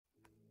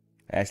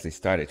I actually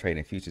started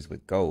trading futures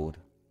with gold.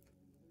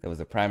 That was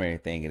the primary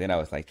thing. And then I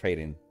was like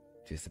trading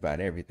just about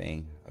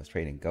everything. I was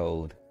trading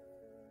gold,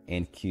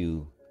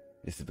 NQ.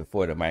 This is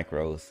before the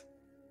micros,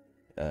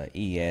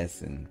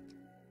 ES, and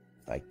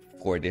like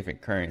 4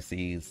 different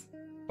currencies.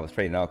 I was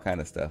trading all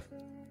kind of stuff.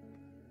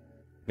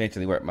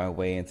 Eventually worked my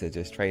way into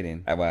just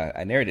trading.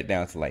 I narrowed it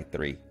down to like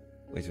 3,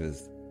 which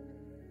was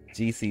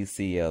GC,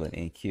 CL, and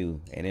NQ.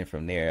 And then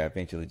from there, I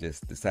eventually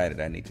just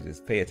decided I need to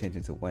just pay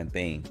attention to one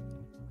thing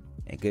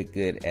and get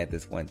good at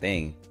this one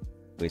thing,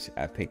 which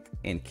I picked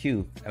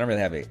NQ. I don't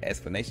really have an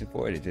explanation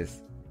for it.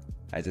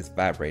 I just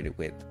vibrated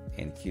with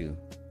NQ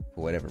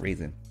for whatever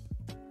reason.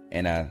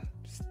 And I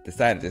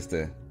decided just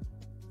to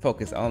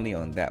focus only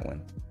on that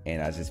one.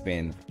 And I've just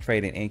been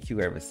trading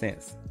NQ ever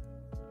since.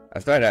 I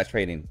started out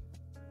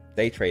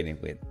day trading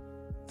with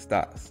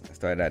stocks. I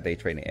started out day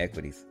trading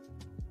equities.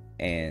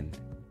 And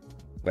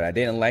what I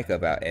didn't like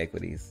about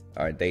equities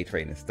or day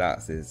trading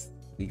stocks is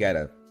you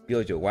gotta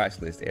build your watch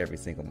list every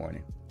single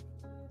morning.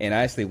 And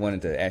I actually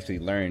wanted to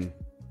learn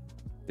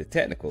the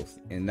technicals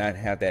and not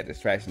have that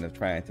distraction of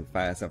trying to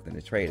find something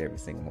to trade every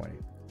single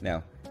morning.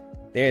 Now,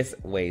 there's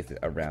ways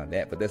around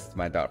that, but this is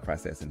my thought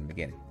process in the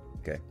beginning.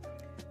 Okay.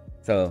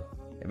 So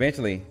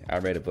eventually I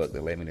read a book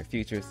that led me to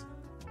futures.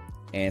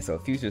 And so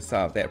futures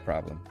solved that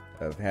problem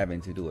of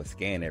having to do a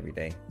scan every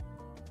day.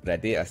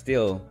 But I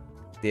still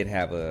did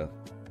have a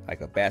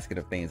basket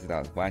of things that I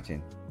was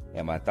watching.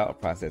 And my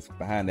thought process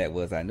behind that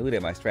was I knew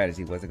that my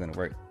strategy wasn't going to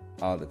work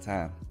all the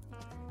time.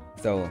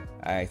 So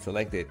I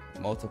selected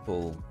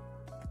multiple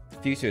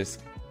futures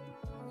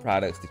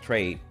products to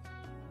trade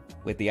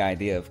with the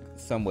idea of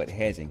somewhat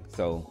hedging.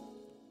 So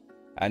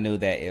I knew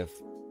that if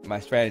my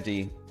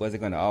strategy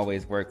wasn't going to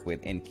always work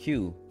with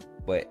NQ,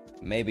 but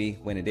maybe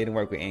when it didn't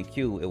work with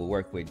NQ, it would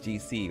work with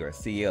GC or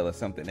CL or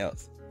something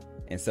else.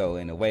 And so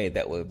in a way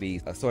that would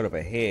be a sort of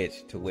a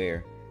hedge to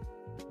where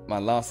my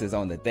losses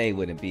on the day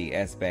wouldn't be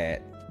as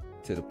bad,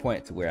 to the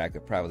point to where I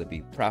could probably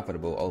be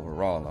profitable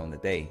overall on the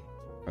day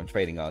from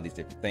trading all these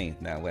different things.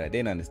 Now, what I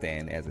didn't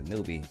understand as a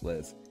newbie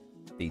was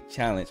the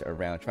challenge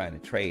around trying to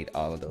trade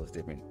all of those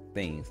different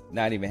things,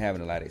 not even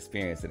having a lot of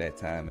experience at that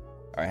time,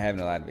 or having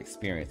a lot of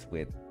experience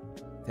with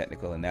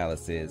technical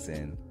analysis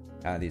and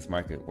how these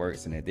market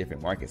works and the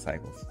different market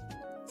cycles.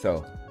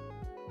 So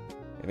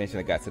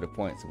eventually I got to the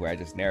point where I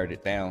just narrowed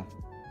it down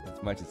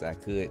as much as I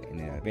could, and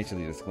then I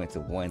eventually just went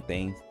to one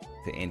thing,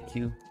 to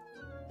NQ.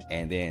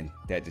 And then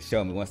that just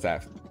showed me, once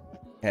I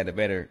had a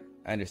better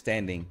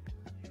understanding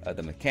of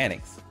the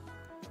mechanics,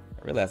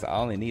 I realized I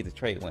only need to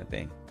trade one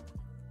thing.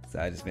 So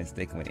I've just been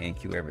sticking with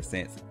NQ ever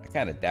since. I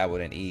kind of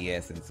dabbled in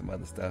ES and some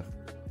other stuff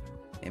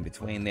in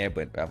between there,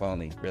 but I've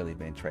only really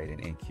been trading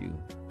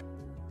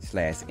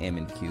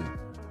NQ/MNQ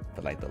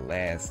for like the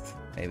last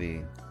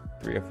maybe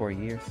 3 or 4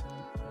 years.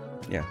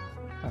 Yeah,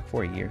 about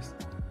 4 years.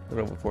 A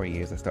little over 4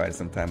 years. I started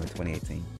sometime in 2018.